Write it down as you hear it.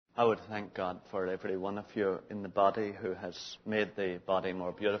I would thank God for every one of you in the body who has made the body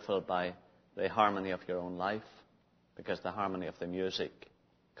more beautiful by the harmony of your own life, because the harmony of the music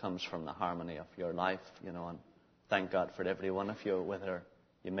comes from the harmony of your life, and thank God for every one of you, whether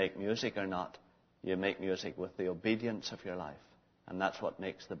you make music or not. You make music with the obedience of your life, and that's what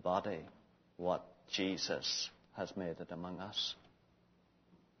makes the body what Jesus has made it among us.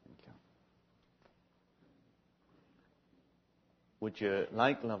 Thank you. Would you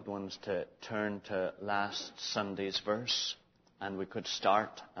like, loved ones, to turn to last Sunday's verse? And we could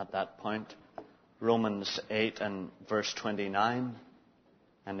start at that point. Romans 8 and verse 29.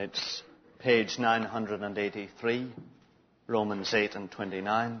 And it's page 983. Romans 8 and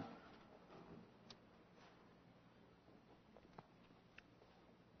 29.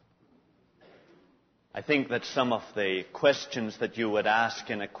 I think that some of the questions that you would ask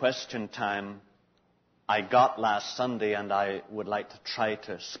in a question time I got last Sunday, and I would like to try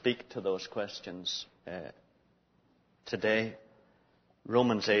to speak to those questions today.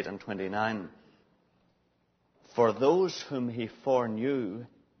 Romans 8 and 29. For those whom he foreknew,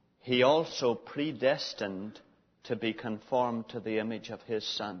 he also predestined to be conformed to the image of his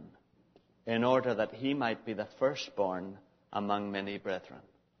Son, in order that he might be the firstborn among many brethren.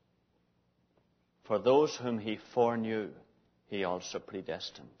 For those whom he foreknew, he also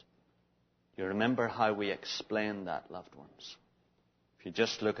predestined. You remember how we explain that, loved ones? If you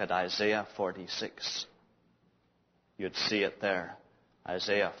just look at Isaiah 46, you'd see it there.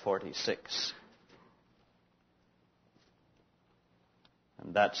 Isaiah 46.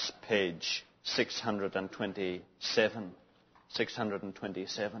 And that's page 627.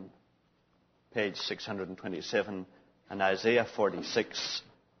 627. Page 627. And Isaiah 46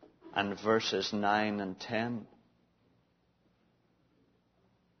 and verses 9 and 10.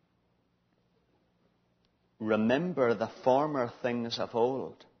 Remember the former things of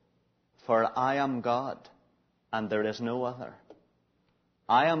old, for I am God, and there is no other.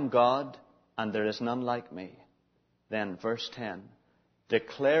 I am God, and there is none like me. Then, verse 10,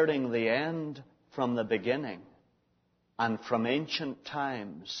 declaring the end from the beginning, and from ancient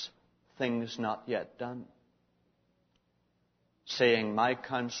times, things not yet done. Saying, my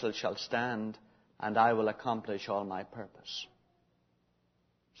counsel shall stand, and I will accomplish all my purpose.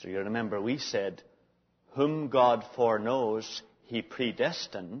 So you remember we said, whom God foreknows, he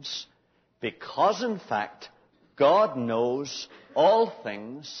predestines, because in fact, God knows all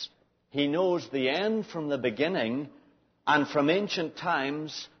things. He knows the end from the beginning, and from ancient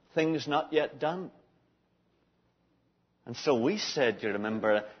times, things not yet done. And so we said, you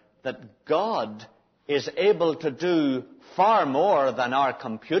remember, that God is able to do far more than our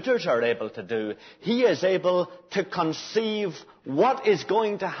computers are able to do. He is able to conceive what is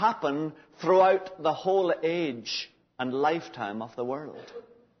going to happen throughout the whole age and lifetime of the world,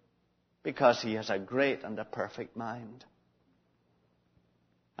 because he has a great and a perfect mind.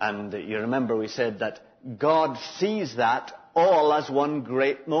 And you remember we said that God sees that all as one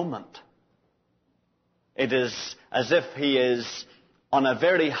great moment. It is as if he is on a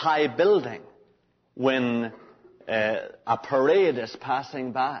very high building when a parade is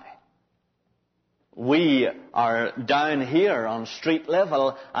passing by. We are down here on street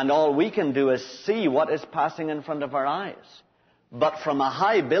level, and all we can do is see what is passing in front of our eyes. But from a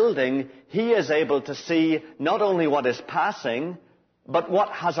high building, he is able to see not only what is passing, but what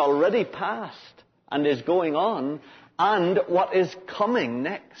has already passed and is going on, and what is coming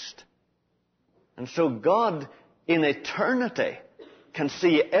next. And so God, in eternity, can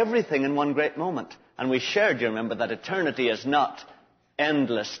see everything in one great moment. And we shared, you remember, that eternity is not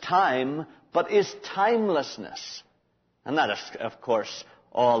endless time, but is timelessness. And that is, of course,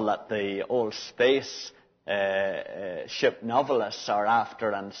 all that the old space ship novelists are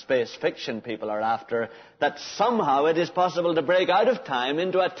after and space fiction people are after, that somehow it is possible to break out of time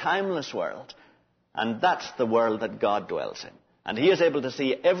into a timeless world. And that's the world that God dwells in. And he is able to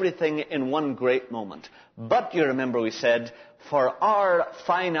see everything in one great moment. But you remember we said, for our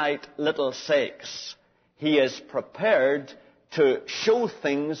finite little sakes, he is prepared to show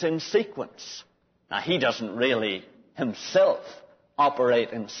things in sequence. Now, he doesn't really himself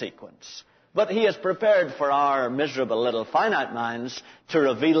operate in sequence, but he is prepared for our miserable little finite minds to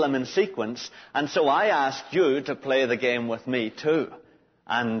reveal them in sequence. And so I asked you to play the game with me too,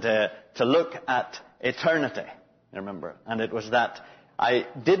 and to look at eternity, remember. And it was that I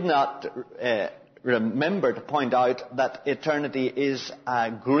did not remember to point out that eternity is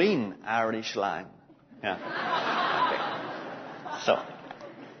a green Irish line. Yeah. Okay. So,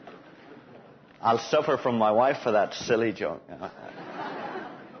 I'll suffer from my wife for that silly joke.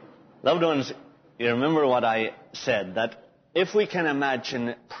 Loved ones, you remember what I said, that if we can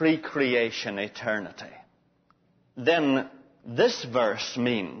imagine pre-creation eternity, then this verse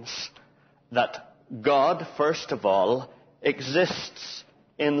means that God, first of all, exists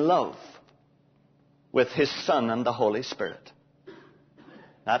in love with His Son and the Holy Spirit.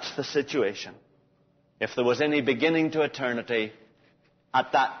 That's the situation. If there was any beginning to eternity,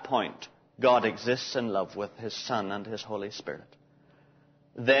 at that point, God exists in love with His Son and His Holy Spirit.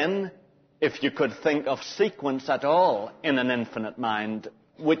 Then, if you could think of sequence at all in an infinite mind,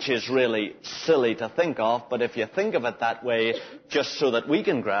 which is really silly to think of, but if you think of it that way, just so that we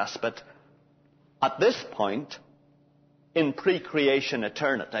can grasp it, at this point, in pre-creation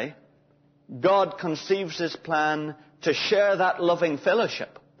eternity, God conceives His plan to share that loving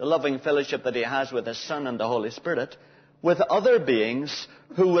fellowship, the loving fellowship that He has with His Son and the Holy Spirit, with other beings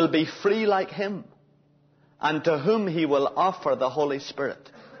who will be free like Him, and to whom He will offer the Holy Spirit,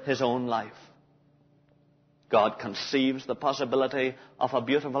 His own life. God conceives the possibility of a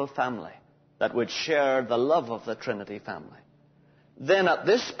beautiful family that would share the love of the Trinity family. Then at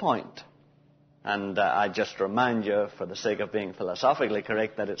this point, and I just remind you, for the sake of being philosophically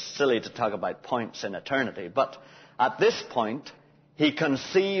correct, that it's silly to talk about points in eternity, but at this point, He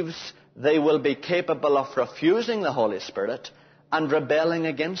conceives they will be capable of refusing the Holy Spirit and rebelling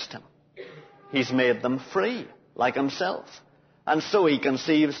against Him. He's made them free, like Himself. And so He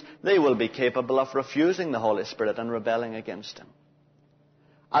conceives they will be capable of refusing the Holy Spirit and rebelling against Him.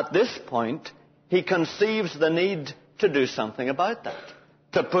 At this point, He conceives the need to do something about that,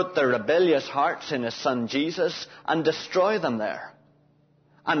 to put their rebellious hearts in His Son Jesus and destroy them there.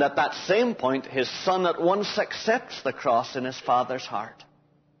 And at that same point, His Son at once accepts the cross in His Father's heart.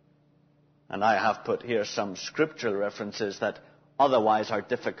 And I have put here some scriptural references that otherwise are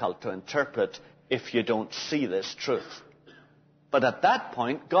difficult to interpret if you don't see this truth. But at that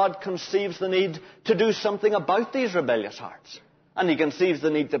point, God conceives the need to do something about these rebellious hearts. And He conceives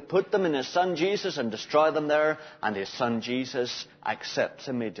the need to put them in His Son Jesus and destroy them there. And His Son Jesus accepts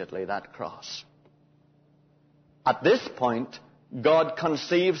immediately that cross. At this point, God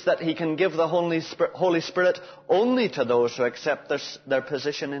conceives that He can give the Holy Spirit only to those who accept their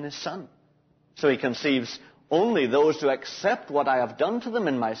position in His Son. So He conceives only those who accept what I have done to them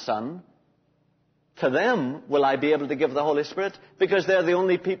in my Son. To them will I be able to give the Holy Spirit, because they're the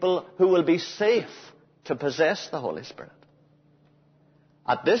only people who will be safe to possess the Holy Spirit.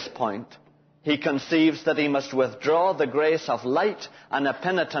 At this point, He conceives that He must withdraw the grace of light and a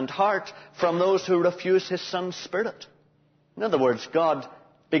penitent heart from those who refuse His Son's Spirit. In other words, God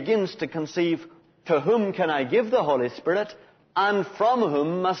begins to conceive, to whom can I give the Holy Spirit, and from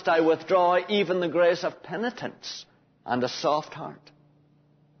whom must I withdraw even the grace of penitence and a soft heart?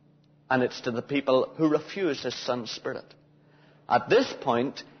 And it's to the people who refuse His Son's Spirit. At this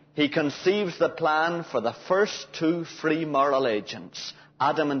point, He conceives the plan for the first two free moral agents,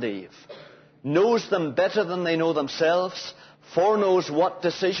 Adam and Eve. Knows them better than they know themselves, foreknows what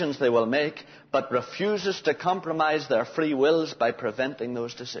decisions they will make, but refuses to compromise their free wills by preventing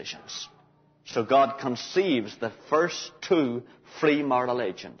those decisions. So God conceives the first two free moral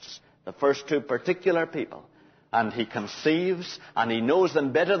agents, the first two particular people. And He conceives, and He knows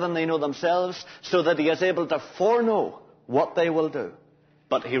them better than they know themselves, so that He is able to foreknow what they will do.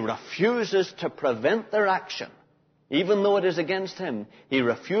 But He refuses to prevent their action. Even though it is against Him, He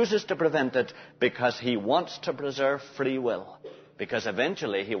refuses to prevent it because He wants to preserve free will. Because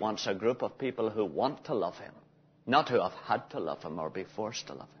eventually He wants a group of people who want to love Him, not who have had to love Him or be forced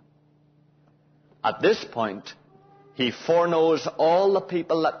to love Him. At this point, He foreknows all the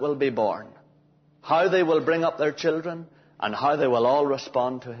people that will be born, how they will bring up their children, and how they will all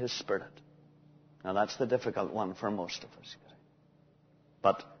respond to His Spirit. Now that's the difficult one for most of us.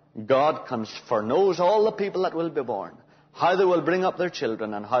 But God foreknows all the people that will be born, how they will bring up their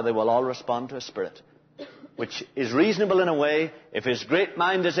children, and how they will all respond to His Spirit. Which is reasonable in a way. If His great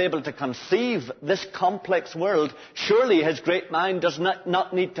mind is able to conceive this complex world, surely His great mind does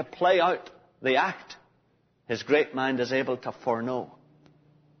not need to play out the act. His great mind is able to foreknow.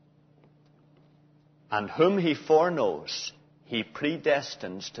 And whom He foreknows, He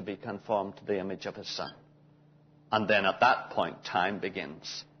predestines to be conformed to the image of His Son. And then at that point, time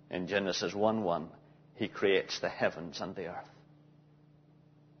begins. In Genesis 1:1, He creates the heavens and the earth.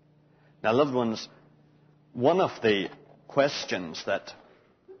 Now, loved ones, one of the questions that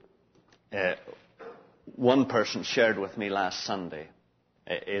one person shared with me last Sunday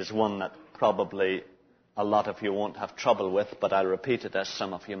is one that probably a lot of you won't have trouble with, but I'll repeat it as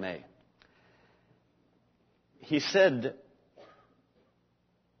some of you may. He said,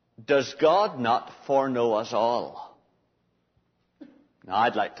 does God not foreknow us all? Now,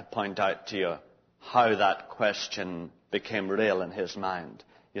 I'd like to point out to you how that question became real in his mind.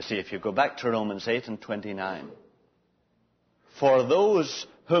 You see, if you go back to Romans 8 and 29, for those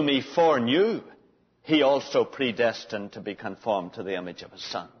whom he foreknew, he also predestined to be conformed to the image of his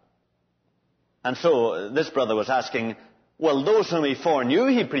Son. And so this brother was asking, well, those whom he foreknew,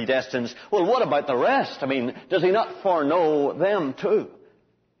 he predestines. Well, what about the rest? I mean, does he not foreknow them too?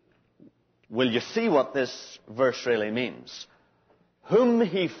 Will you see what this verse really means? Whom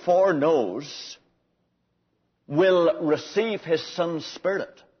he foreknows will receive his Son's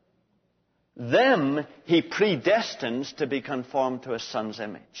Spirit. Them he predestines to be conformed to his Son's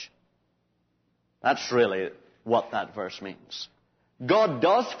image. That's really what that verse means. God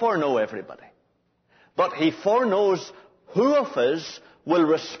does foreknow everybody. But he foreknows who of us will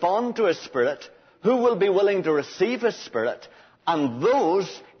respond to his Spirit, who will be willing to receive his Spirit, and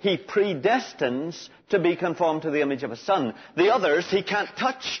those he predestines to be conformed to the image of his Son. The others he can't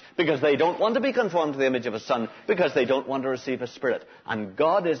touch because they don't want to be conformed to the image of his Son, because they don't want to receive his Spirit. And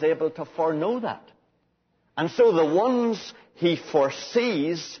God is able to foreknow that. And so the ones he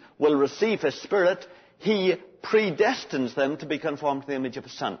foresees will receive his Spirit, he predestines them to be conformed to the image of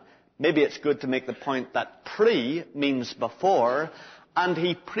his Son. Maybe it's good to make the point that pre means before, and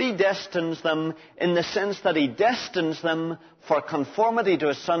he predestines them in the sense that he destines them for conformity to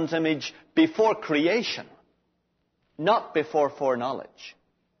his Son's image before creation, not before foreknowledge.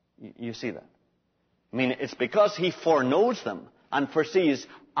 You see that? I mean, it's because he foreknows them and foresees,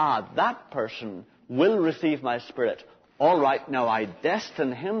 that person will receive my Spirit. All right, now I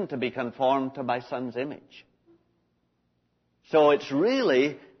destine him to be conformed to my Son's image. So it's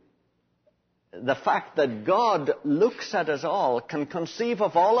really the fact that God looks at us all, can conceive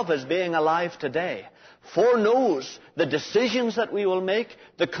of all of us being alive today, foreknows the decisions that we will make,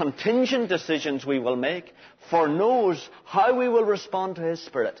 the contingent decisions we will make, foreknows how we will respond to his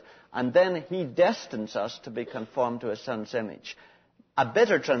Spirit, and then he destines us to be conformed to his Son's image. A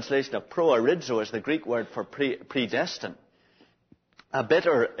better translation of proorizo is the Greek word for predestine. A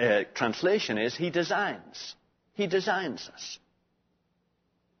better translation is he designs. He designs us.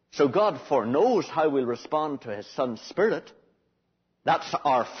 So God foreknows how we'll respond to his Son's Spirit. That's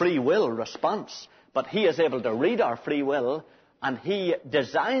our free will response. But he is able to read our free will, and he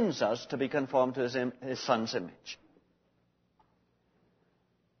designs us to be conformed to his Son's image.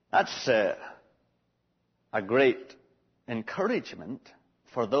 That's a great encouragement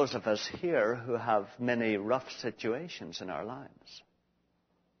for those of us here who have many rough situations in our lives.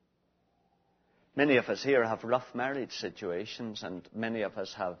 Many of us here have rough marriage situations, and many of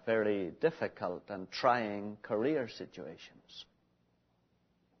us have very difficult and trying career situations.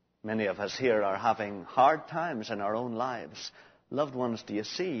 Many of us here are having hard times in our own lives. Loved ones, do you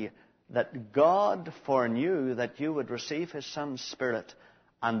see that God foreknew that you would receive his Son's Spirit,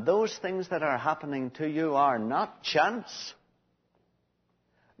 and those things that are happening to you are not chance?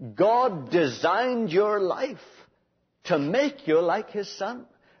 God designed your life to make you like his Son,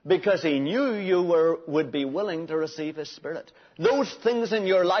 because he knew you would be willing to receive his Spirit. Those things in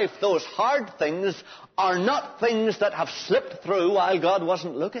your life, those hard things, are not things that have slipped through while God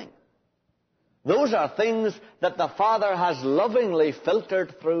wasn't looking. Those are things that the Father has lovingly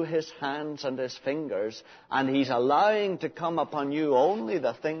filtered through his hands and his fingers, and he's allowing to come upon you only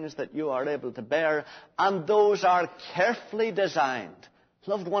the things that you are able to bear, and those are carefully designed.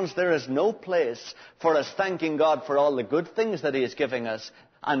 Loved ones, there is no place for us thanking God for all the good things that he is giving us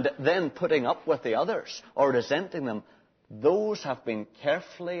and then putting up with the others or resenting them. Those have been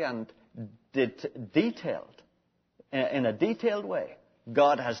carefully and detailed, in a detailed way.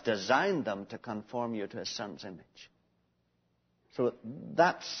 God has designed them to conform you to his Son's image. So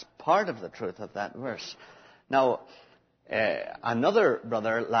that's part of the truth of that verse. Now, another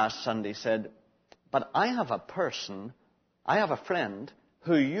brother last Sunday said, but I have a friend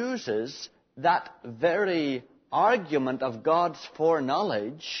who uses that very argument of God's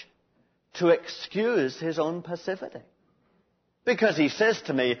foreknowledge to excuse his own passivity. Because he says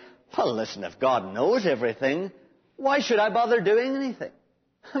to me, well, listen, if God knows everything, why should I bother doing anything?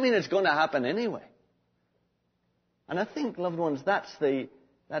 I mean, it's going to happen anyway. And I think, loved ones, that's the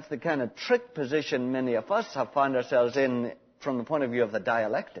kind of trick position many of us have found ourselves in from the point of view of the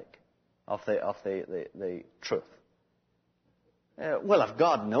dialectic of the truth. Well, if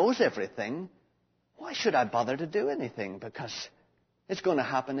God knows everything, why should I bother to do anything? Because it's going to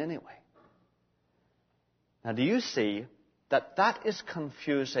happen anyway. Now, do you see that that is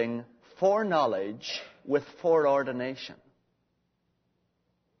confusing foreknowledge with foreordination?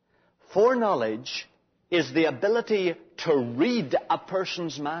 Foreknowledge is the ability to read a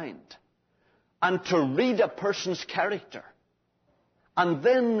person's mind and to read a person's character and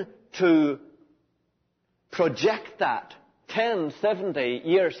then to project that 10, 70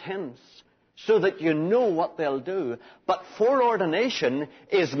 years hence so that you know what they'll do. But foreordination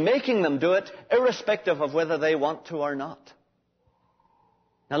is making them do it irrespective of whether they want to or not.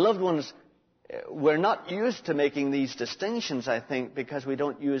 Now, loved ones, we're not used to making these distinctions, I think, because we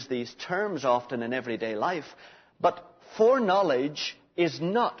don't use these terms often in everyday life. But foreknowledge is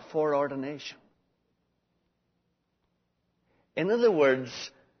not foreordination. In other words,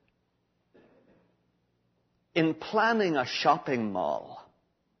 in planning a shopping mall,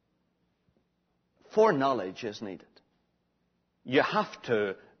 foreknowledge is needed. You have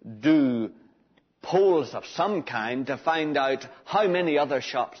to do polls of some kind to find out how many other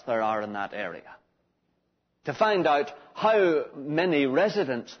shops there are in that area, to find out how many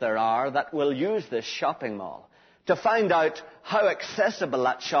residents there are that will use this shopping mall, to find out how accessible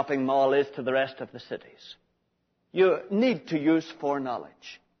that shopping mall is to the rest of the cities. You need to use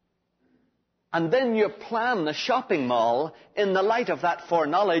foreknowledge. And then you plan the shopping mall in the light of that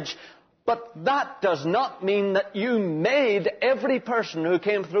foreknowledge. But that does not mean that you made every person who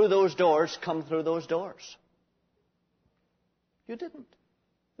came through those doors come through those doors. You didn't.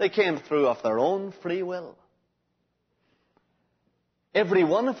 They came through of their own free will. Every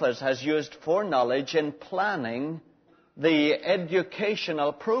one of us has used foreknowledge in planning the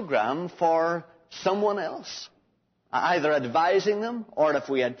educational program for someone else, either advising them, or if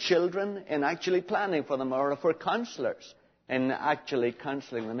we had children, in actually planning for them, or if we're counselors, in actually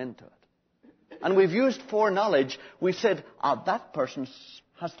counseling them into it. And we've used foreknowledge. We've said, that person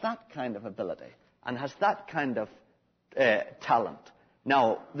has that kind of ability and has that kind of talent.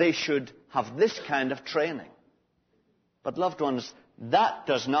 Now, they should have this kind of training. But, loved ones, that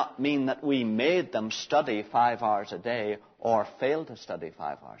does not mean that we made them study 5 hours a day or fail to study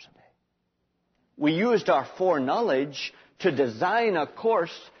 5 hours a day. We used our foreknowledge to design a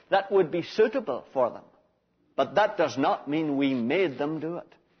course that would be suitable for them. But that does not mean we made them do it.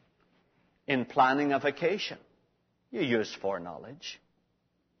 In planning a vacation, you use foreknowledge.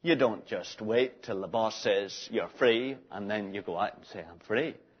 You don't just wait till the boss says you're free and then you go out and say, I'm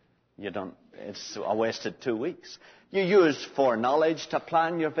free. You don't. It's a wasted 2 weeks. You use foreknowledge to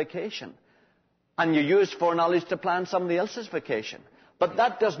plan your vacation. And you use foreknowledge to plan somebody else's vacation. But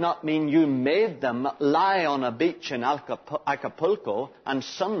that does not mean you made them lie on a beach in Acapulco and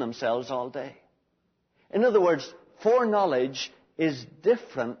sun themselves all day. In other words, foreknowledge is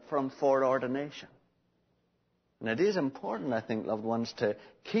different from foreordination. And it is important, I think, loved ones, to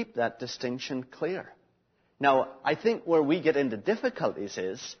keep that distinction clear. Now, I think where we get into difficulties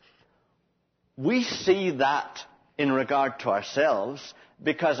is we see that in regard to ourselves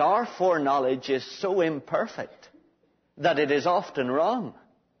because our foreknowledge is so imperfect that it is often wrong.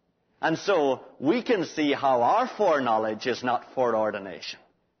 And so we can see how our foreknowledge is not foreordination.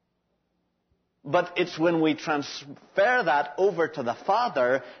 But it's when we transfer that over to the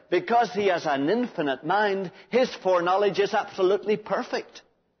Father, because He has an infinite mind, His foreknowledge is absolutely perfect.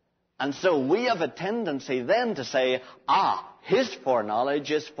 And so we have a tendency then to say, His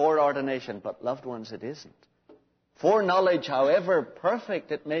foreknowledge is foreordination. But, loved ones, it isn't. Foreknowledge, however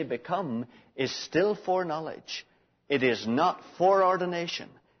perfect it may become, is still foreknowledge. It is not foreordination.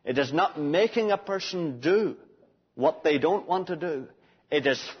 It is not making a person do what they don't want to do. It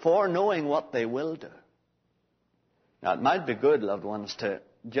is foreknowing what they will do. Now, it might be good, loved ones, to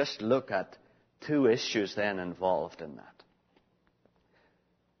just look at 2 issues then involved in that.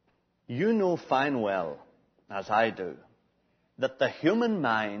 You know fine well, as I do, that the human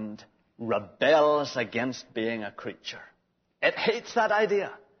mind rebels against being a creature. It hates that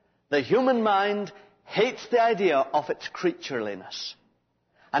idea. The human mind hates the idea of its creatureliness.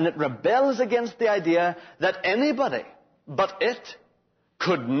 And it rebels against the idea that anybody but it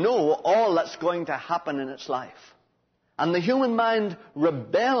could know all that's going to happen in its life. And the human mind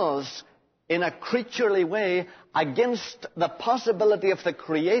rebels in a creaturely way against the possibility of the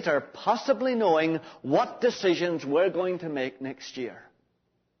Creator possibly knowing what decisions we're going to make next year.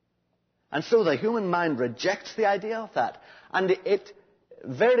 And so the human mind rejects the idea of that. And it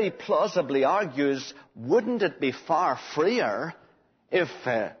very plausibly argues, wouldn't it be far freer if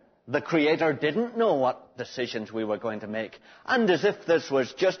the Creator didn't know what decisions we were going to make? And as if this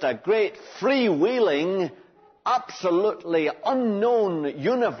was just a great freewheeling, absolutely unknown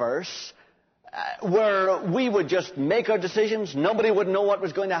universe where we would just make our decisions, nobody would know what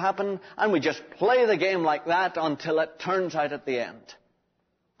was going to happen, and we just play the game like that until it turns out at the end.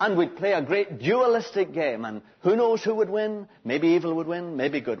 And we'd play a great dualistic game, and who knows who would win? Maybe evil would win,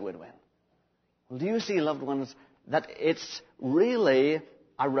 maybe good would win. Well, do you see, loved ones, that it's really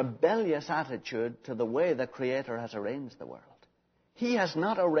a rebellious attitude to the way the Creator has arranged the world? He has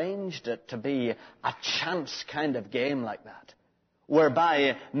not arranged it to be a chance kind of game like that,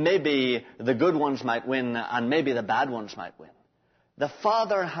 whereby maybe the good ones might win and maybe the bad ones might win. The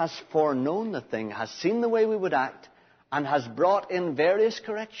Father has foreknown the thing, has seen the way we would act, and has brought in various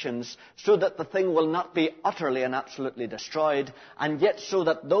corrections so that the thing will not be utterly and absolutely destroyed, and yet so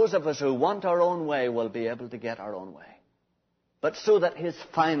that those of us who want our own way will be able to get our own way. But so that His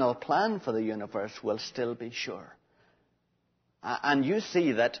final plan for the universe will still be sure. And you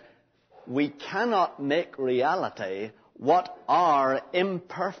see that we cannot make reality what our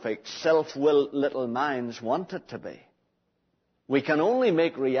imperfect, self-willed little minds want it to be. We can only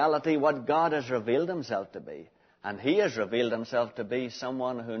make reality what God has revealed Himself to be. And He has revealed Himself to be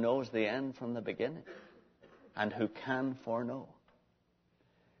someone who knows the end from the beginning and who can foreknow.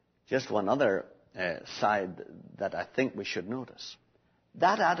 Just one other side that I think we should notice.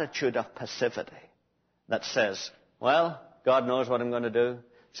 That attitude of passivity that says, well, God knows what I'm going to do,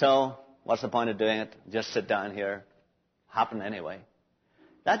 so what's the point of doing it? Just sit down here. Happen anyway.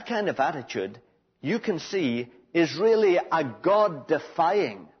 That kind of attitude, you can see, is really a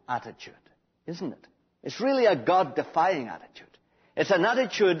God-defying attitude, isn't it? It's really a God-defying attitude. It's an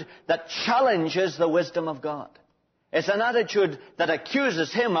attitude that challenges the wisdom of God. It's an attitude that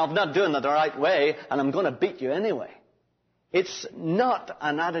accuses Him of not doing it the right way, and I'm going to beat you anyway. It's not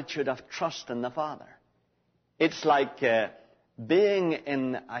an attitude of trust in the Father. It's like being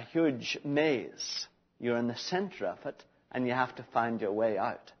in a huge maze. You're in the center of it, and you have to find your way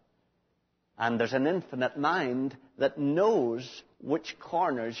out. And there's an infinite mind that knows which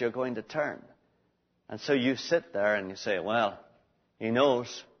corners you're going to turn. And so you sit there and you say, well, He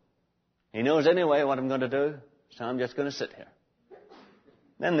knows. He knows anyway what I'm going to do, so I'm just going to sit here.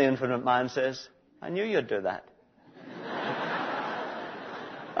 Then the infinite mind says, I knew you'd do that.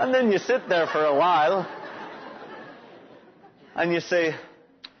 And then you sit there for a while, and you say,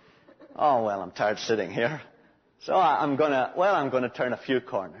 oh, well, I'm tired sitting here. So I'm going to turn a few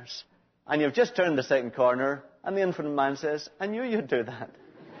corners. And you've just turned the second corner, and the infinite mind says, I knew you'd do that.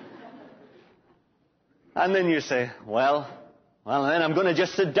 And then you say, well, then I'm going to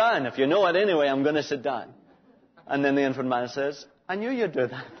just sit down. If you know it anyway, I'm going to sit down. And then the infinite mind says, I knew you'd do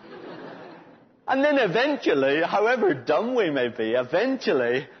that. And then eventually, however dumb we may be,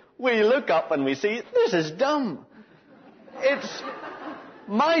 eventually we look up and we see, this is dumb.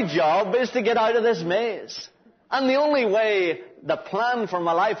 My job is to get out of this maze. And the only way the plan for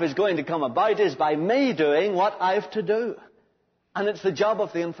my life is going to come about is by me doing what I have to do. And it's the job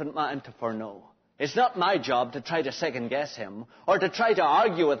of the infinite mind to foreknow. It's not my job to try to second-guess Him, or to try to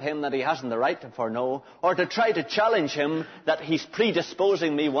argue with Him that He hasn't the right to foreknow, or to try to challenge Him that He's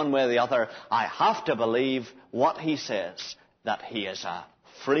predisposing me one way or the other. I have to believe what He says, that He is a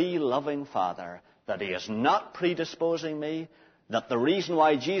free, loving Father, that He is not predisposing me, that the reason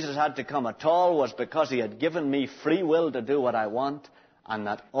why Jesus had to come at all was because He had given me free will to do what I want, and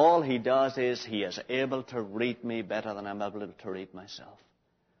that all He does is He is able to read me better than I'm able to read myself.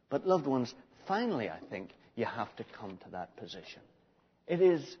 But, loved ones, finally, I think you have to come to that position. It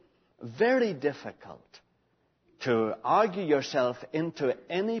is very difficult to argue yourself into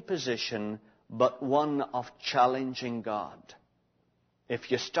any position but one of challenging God if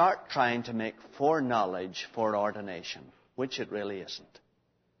you start trying to make foreknowledge foreordination, which it really isn't.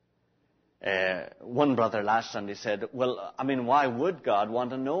 One brother last Sunday said, well, why would God want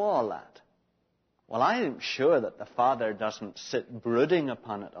to know all that? Well, I'm sure that the Father doesn't sit brooding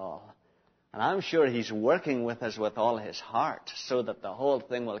upon it all. And I'm sure He's working with us with all His heart so that the whole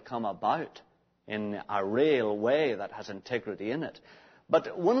thing will come about in a real way that has integrity in it.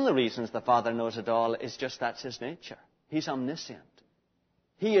 But one of the reasons the Father knows it all is just that's His nature. He's omniscient.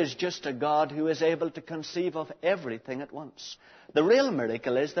 He is just a God who is able to conceive of everything at once. The real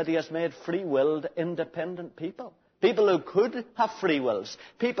miracle is that He has made free-willed, independent people. People who could have free wills.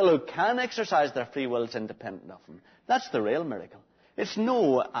 People who can exercise their free wills independent of Him. That's the real miracle. It's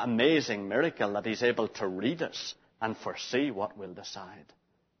no amazing miracle that He's able to read us and foresee what we'll decide.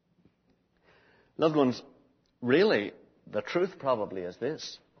 Loved ones, really, the truth probably is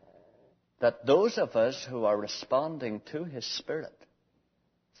this, that those of us who are responding to His Spirit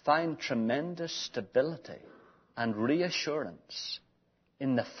find tremendous stability and reassurance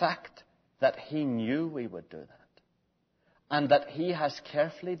in the fact that He knew we would do that, and that He has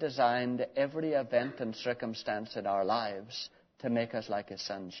carefully designed every event and circumstance in our lives to make us like His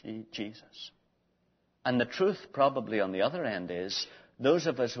Son, Jesus. And the truth probably on the other end is, those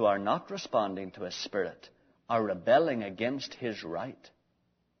of us who are not responding to His Spirit are rebelling against His right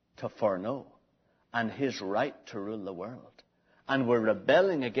to foreknow and His right to rule the world. And we're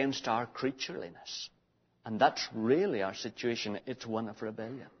rebelling against our creatureliness. And that's really our situation. It's one of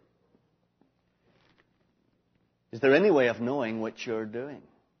rebellion. Is there any way of knowing what you're doing?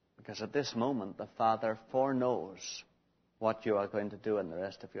 Because at this moment, the Father foreknows what you are going to do in the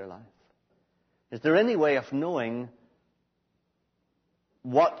rest of your life. Is there any way of knowing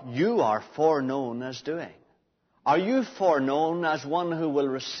what you are foreknown as doing? Are you foreknown as one who will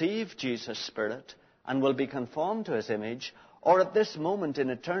receive Jesus' Spirit and will be conformed to His image? Or at this moment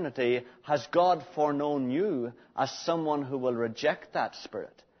in eternity, has God foreknown you as someone who will reject that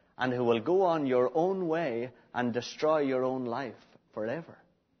Spirit and who will go on your own way and destroy your own life forever?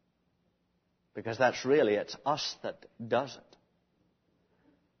 Because that's really, it's us that does it.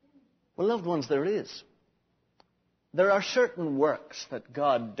 Well, loved ones, there is. There are certain works that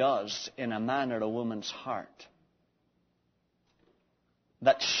God does in a man or a woman's heart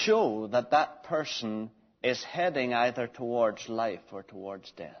that show that that person is heading either towards life or towards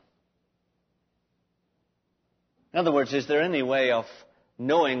death. In other words, is there any way of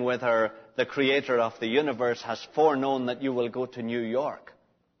knowing whether the Creator of the universe has foreknown that you will go to New York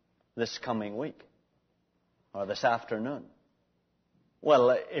this coming week or this afternoon?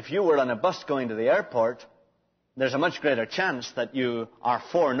 Well, if you were on a bus going to the airport, there's a much greater chance that you are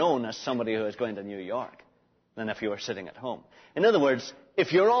foreknown as somebody who is going to New York than if you were sitting at home. In other words,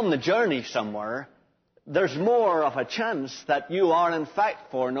 if you're on the journey somewhere, there's more of a chance that you are in fact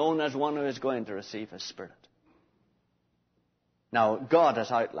foreknown as one who is going to receive His Spirit. Now, God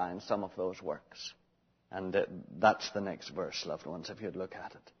has outlined some of those works. And that's the next verse, loved ones, if you'd look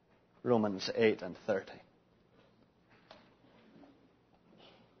at it. Romans 8 and 30.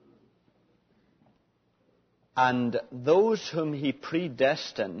 And those whom He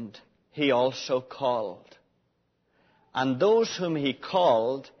predestined, He also called. And those whom He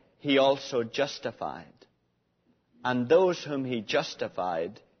called, He also justified. And those whom He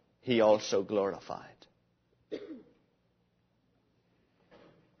justified, He also glorified.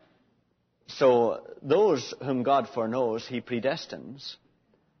 So those whom God foreknows, He predestines.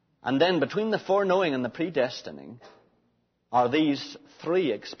 And then between the foreknowing and the predestining are these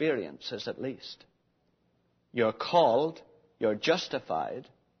three experiences at least. You're called, you're justified,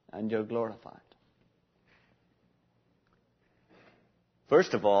 and you're glorified.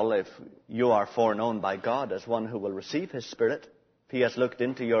 First of all, if you are foreknown by God as one who will receive His Spirit, if He has looked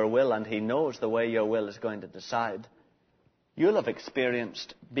into your will and He knows the way your will is going to decide, you'll have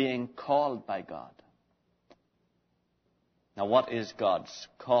experienced being called by God. Now, what is God's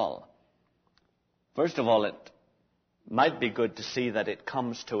call? First of all, it might be good to see that it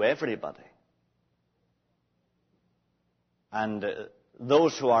comes to everybody. And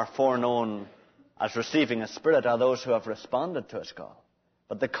those who are foreknown as receiving a Spirit are those who have responded to His call.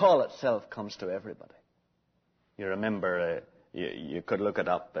 But the call itself comes to everybody. You remember, you could look it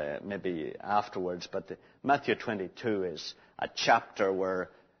up maybe afterwards, but Matthew 22 is a chapter where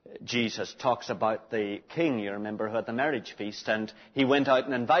Jesus talks about the king, you remember, who had the marriage feast, and he went out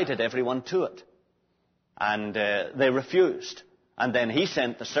and invited everyone to it. And they refused. And then He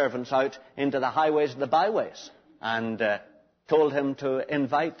sent the servants out into the highways and the byways and told him to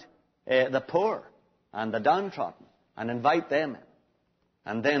invite the poor and the downtrodden and invite them in.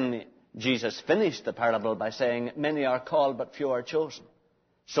 And then Jesus finished the parable by saying, many are called, but few are chosen.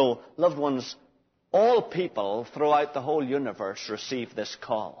 So, loved ones, all people throughout the whole universe receive this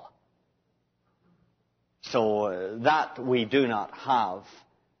call. So that we do not have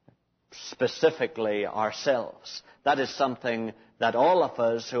specifically ourselves. That is something that all of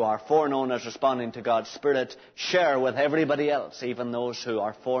us who are foreknown as responding to God's Spirit share with everybody else, even those who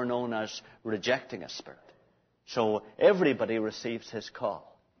are foreknown as rejecting His Spirit. So everybody receives His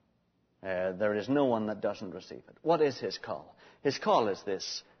call. There is no one that doesn't receive it. What is His call? His call is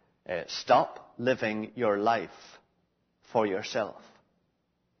this: stop living your life for yourself.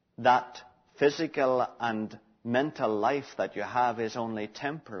 That physical and mental life that you have is only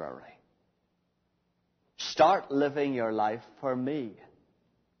temporary. Start living your life for me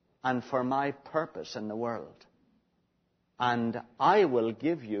and for my purpose in the world. And I will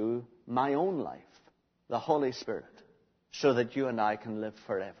give you my own life, the Holy Spirit, so that you and I can live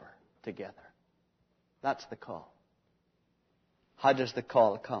forever together. That's the call. How does the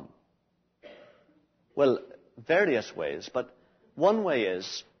call come? Well, various ways, but one way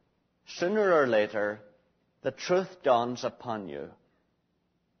is, sooner or later, the truth dawns upon you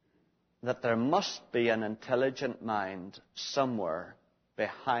that there must be an intelligent mind somewhere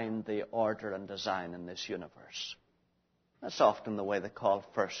behind the order and design in this universe. That's often the way the call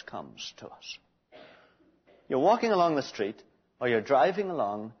first comes to us. You're walking along the street, or you're driving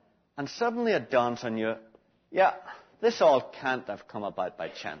along, and suddenly it dawns on you, yeah, this all can't have come about by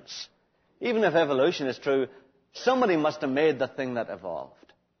chance. even if evolution is true, somebody must have made the thing that evolved.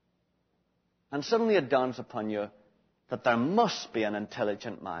 And suddenly it dawns upon you that there must be an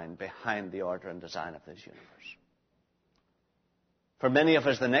intelligent mind behind the order and design of this universe. For many of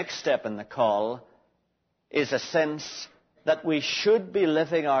us, the next step in the call is a sense that we should be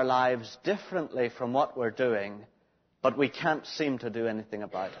living our lives differently from what we're doing, but we can't seem to do anything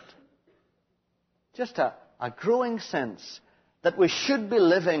about it. Just a growing sense that we should be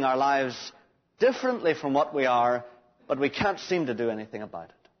living our lives differently from what we are, but we can't seem to do anything about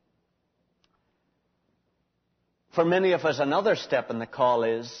it. For many of us, another step in the call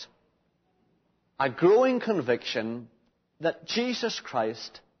is a growing conviction that Jesus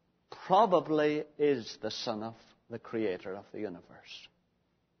Christ probably is the Son of the Creator of the universe.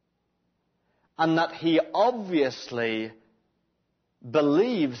 And that He obviously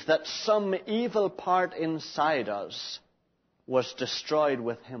believes that some evil part inside us was destroyed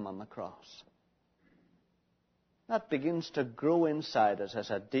with Him on the cross. That begins to grow inside us as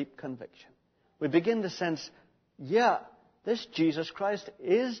a deep conviction. We begin to sense, yeah, this Jesus Christ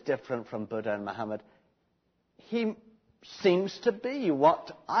is different from Buddha and Muhammad. He seems to be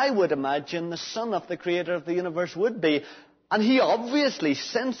what I would imagine the Son of the Creator of the universe would be. And He obviously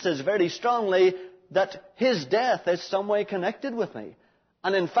senses very strongly that His death is some way connected with me.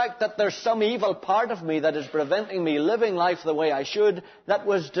 And in fact, that there's some evil part of me that is preventing me living life the way I should, that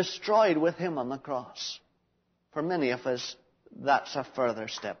was destroyed with Him on the cross. For many of us, that's a further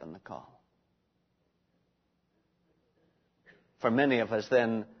step in the call. For many of us,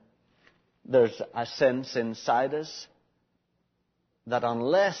 then, there's a sense inside us that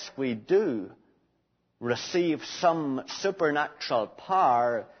unless we do receive some supernatural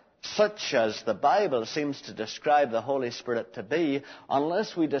power, such as the Bible seems to describe the Holy Spirit to be,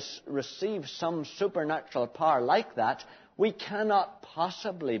 unless we receive some supernatural power like that, we cannot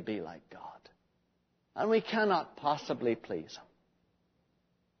possibly be like God. And we cannot possibly please Him.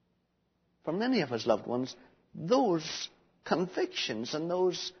 For many of us, loved ones, those convictions and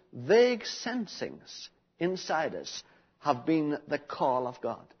those vague sensings inside us have been the call of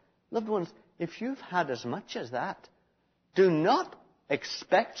God. Loved ones, if you've had as much as that, do not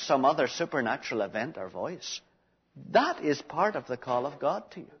expect some other supernatural event or voice. That is part of the call of God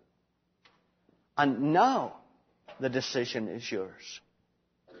to you. And now the decision is yours.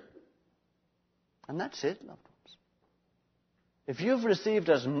 And that's it, loved ones. If you've received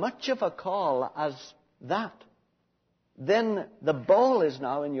as much of a call as that, then the ball is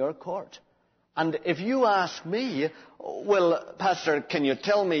now in your court. And if you ask me, well, Pastor, can you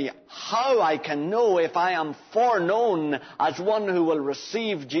tell me how I can know if I am foreknown as one who will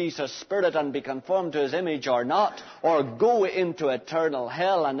receive Jesus' Spirit and be conformed to His image or not, or go into eternal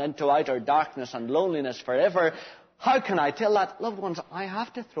hell and into outer darkness and loneliness forever? How can I tell that? Loved ones, I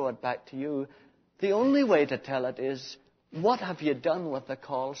have to throw it back to you. The only way to tell it is, what have you done with the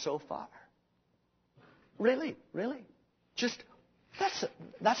call so far? Really? Just,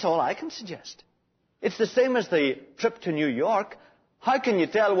 that's all I can suggest. It's the same as the trip to New York. How can you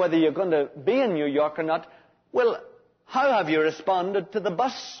tell whether you're going to be in New York or not? Well, how have you responded to the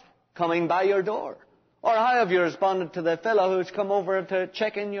bus coming by your door? Or how have you responded to the fellow who's come over to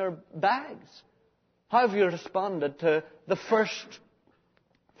check in your bags? How have you responded to the first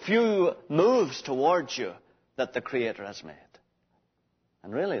few moves towards you that the Creator has made?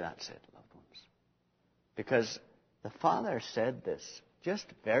 And really, that's it, loved ones. Because the Father said this just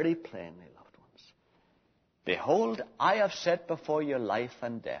very plainly, loved ones. Behold, I have set before you life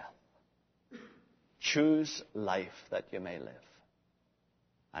and death. Choose life that you may live.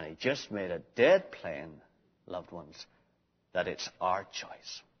 And He just made it dead plain, loved ones, that it's our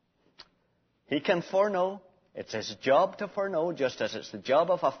choice. He can foreknow. It's His job to foreknow, just as it's the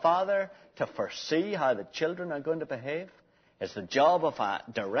job of a father to foresee how the children are going to behave. It's the job of a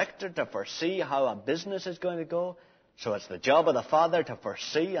director to foresee how a business is going to go. So it's the job of the Father to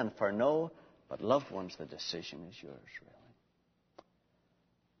foresee and foreknow. But, loved ones, the decision is yours, really.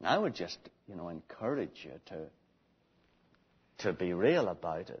 And I would just, encourage you to be real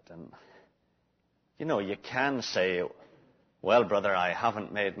about it. And, you can say, well, brother, I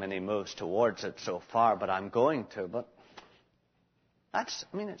haven't made many moves towards it so far, but I'm going to. But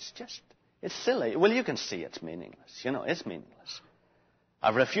it's silly. Well, you can see it's meaningless. It's meaningless.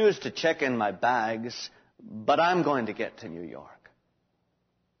 I've refused to check in my bags, but I'm going to get to New York.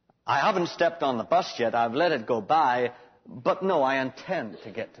 I haven't stepped on the bus yet. I've let it go by. But no, I intend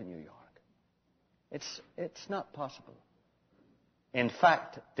to get to New York. It's not possible. In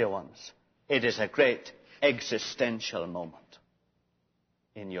fact, dear ones, it is a great existential moment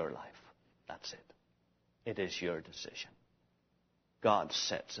in your life. That's it. It is your decision. God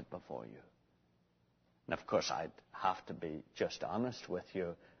sets it before you. And of course, I'd have to be just honest with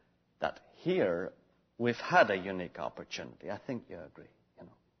you that here we've had a unique opportunity. I think you agree.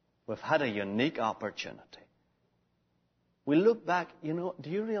 We've had a unique opportunity. We look back, do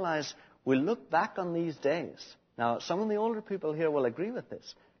you realize we look back on these days? Now, some of the older people here will agree with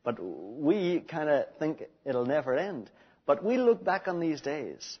this, but we kind of think it'll never end. But we look back on these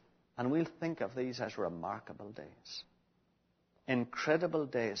days, and we'll think of these as remarkable days. Incredible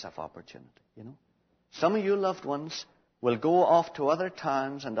days of opportunity, Some of you loved ones will go off to other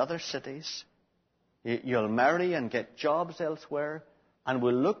towns and other cities. You'll marry and get jobs elsewhere, and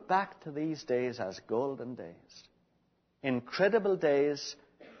we'll look back to these days as golden days. Incredible days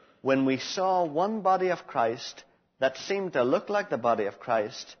when we saw one body of Christ that seemed to look like the body of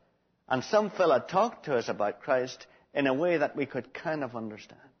Christ, and some fella talked to us about Christ in a way that we could kind of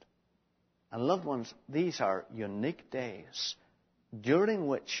understand. And loved ones, these are unique days during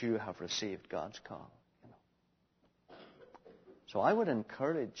which you have received God's call. So I would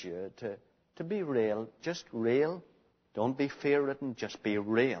encourage you to be real, just real. Don't be fear-ridden, just be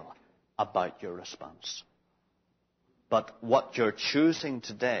real about your response. But what you're choosing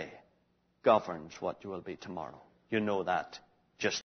today governs what you will be tomorrow. You know that